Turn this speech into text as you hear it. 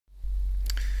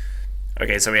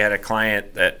Okay, so we had a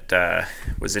client that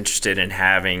was interested in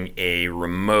having a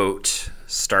remote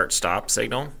start-stop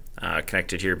signal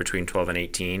connected here between 12 and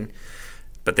 18,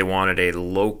 but they wanted a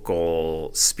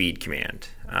local speed command.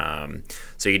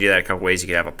 So you could do that a couple ways. You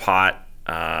could have a pot,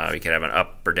 you could have an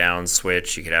up or down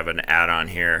switch, you could have an add-on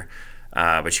here,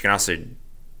 but you can also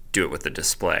do it with the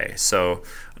display. So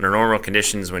under normal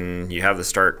conditions, when you have the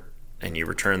start and you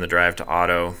return the drive to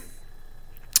auto,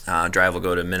 drive will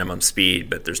go to minimum speed,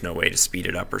 but there's no way to speed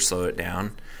it up or slow it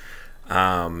down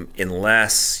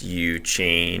unless you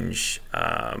change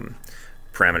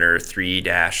parameter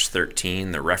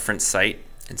 3-13, the reference site.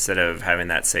 Instead of having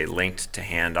that say linked to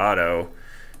hand auto,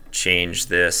 change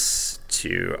this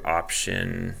to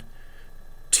option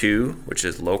 2, which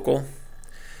is local.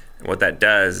 And what that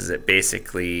does is it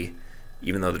basically,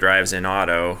 even though the drive's in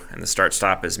auto and the start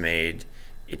stop is made,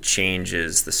 it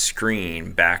changes the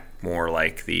screen back more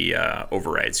like the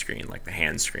override screen, like the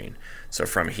hand screen. So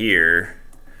from here,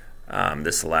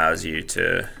 this allows you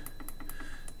to,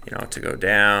 to go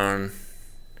down,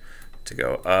 to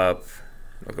go up.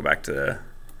 We'll go back to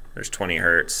there's 20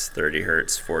 hertz, 30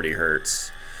 hertz, 40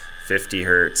 hertz, 50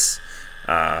 hertz.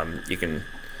 You can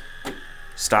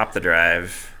stop the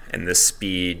drive, and this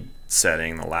speed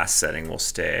setting, the last setting, will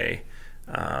stay.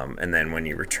 And then when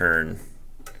you return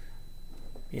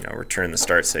the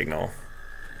start signal,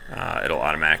 it'll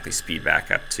automatically speed back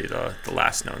up to the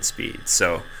last known speed.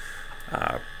 So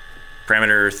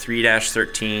parameter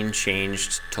 3-13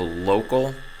 changed to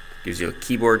local, gives you a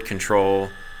keyboard control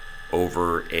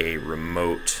over a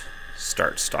remote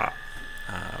start-stop.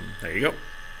 There you go.